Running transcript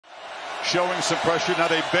showing some pressure. Now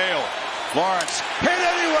they bail. Lawrence hit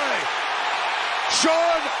anyway.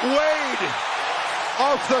 Shaun Wade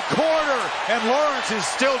off the corner, and Lawrence is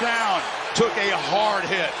still down. Took a hard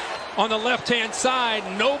hit. On the left-hand side,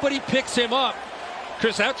 nobody picks him up.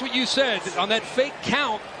 Chris, that's what you said. On that fake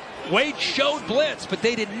count, Wade showed blitz, but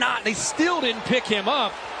they did not. They still didn't pick him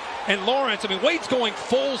up. And Lawrence, I mean, Wade's going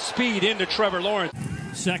full speed into Trevor Lawrence.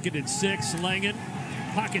 2nd and 6, Langan.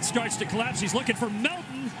 Pocket starts to collapse. He's looking for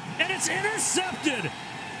Melton, and it's intercepted.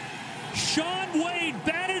 Shaun Wade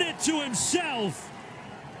batted it to himself,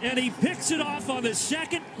 and he picks it off on the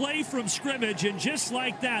second play from scrimmage. And just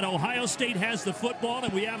like that, Ohio State has the football,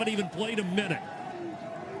 and we haven't even played a minute.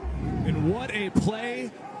 And what a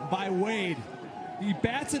play by Wade. He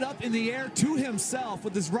bats it up in the air to himself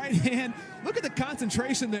with his right hand. Look at the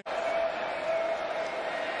concentration there.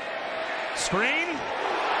 Screen.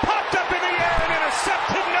 Popped up in the air and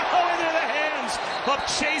intercepted now into the hands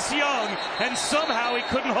of Chase Young. And somehow he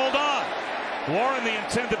couldn't hold on. Warren, the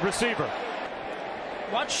intended receiver.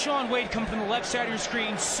 Watch Shaun Wade come from the left side of your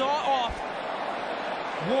screen. Saw off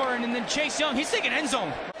Warren, and then Chase Young. He's taking end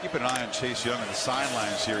zone. Keep an eye on Chase Young on the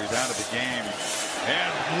sidelines here. He's out of the game.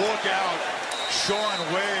 And look out. Shaun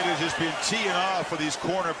Wade has just been teeing off for these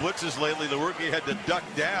corner blitzes lately. The rookie had to duck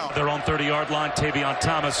down. Their own 30-yard line. Tavion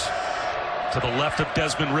Thomas to the left of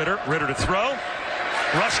Desmond Ritter. Ritter to throw.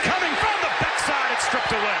 Rush coming from the backside. It's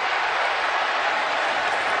stripped away.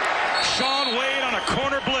 Shaun Wade on a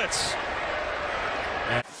corner blitz.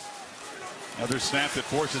 Another snap that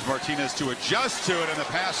forces Martinez to adjust to it, and the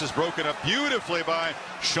pass is broken up beautifully by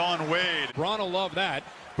Shaun Wade. Braun will love that,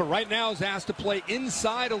 but right now is asked to play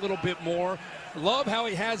inside a little bit more. Love how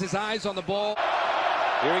he has his eyes on the ball.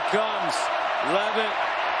 Here he comes. Levitt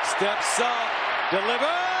steps up,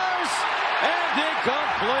 delivers, and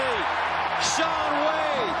incomplete. Shaun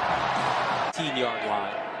Wade. 15-yard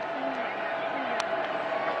line.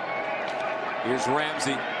 Here's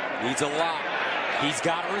Ramsey. Needs a lot. He's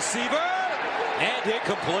got a receiver. And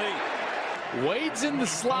incomplete. Wade's in the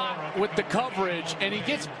slot with the coverage, and he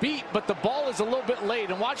gets beat, but the ball is a little bit late.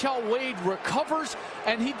 And watch how Wade recovers,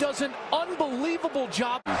 and he does an unbelievable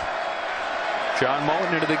job. John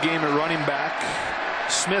Moten into the game at running back.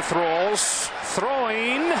 Smith rolls,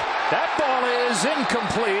 throwing. That ball is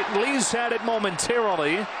incomplete. Lee's had it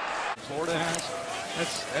momentarily. Florida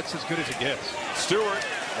has. That's as good as it gets. Stewart,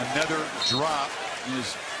 another drop.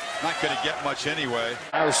 Is not going to get much anyway.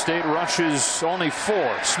 Ohio State rushes only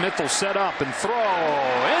 4. Smith will set up and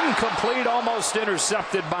throw. Incomplete, almost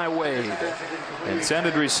intercepted by Wade.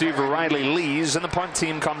 Intended receiver Riley Lees, and the punt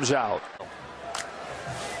team comes out.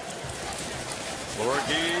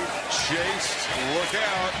 Lorgie chased, look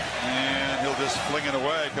out, and he'll just fling it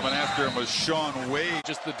away. Coming after him was Shaun Wade.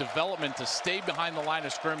 Just the development to stay behind the line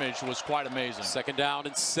of scrimmage was quite amazing. 2nd down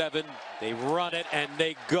and 7. They run it and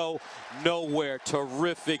they go nowhere.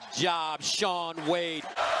 Terrific job, Shaun Wade.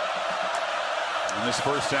 On this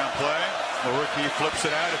first down play, the rookie flips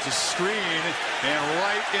it out. It's a screen and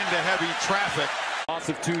right into heavy traffic. Loss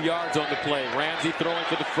of 2 yards on the play. Ramsey throwing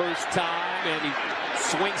for the first time, and he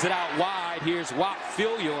swings it out wide. Here's Whop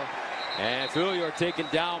Fillior. And Fillior taken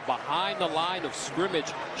down behind the line of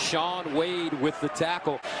scrimmage. Shaun Wade with the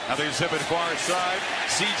tackle. Now they zip it far side.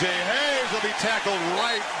 C.J. Hayes will be tackled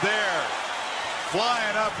right there.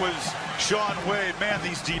 Flying up was Shaun Wade. Man,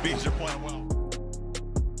 these DBs are playing well.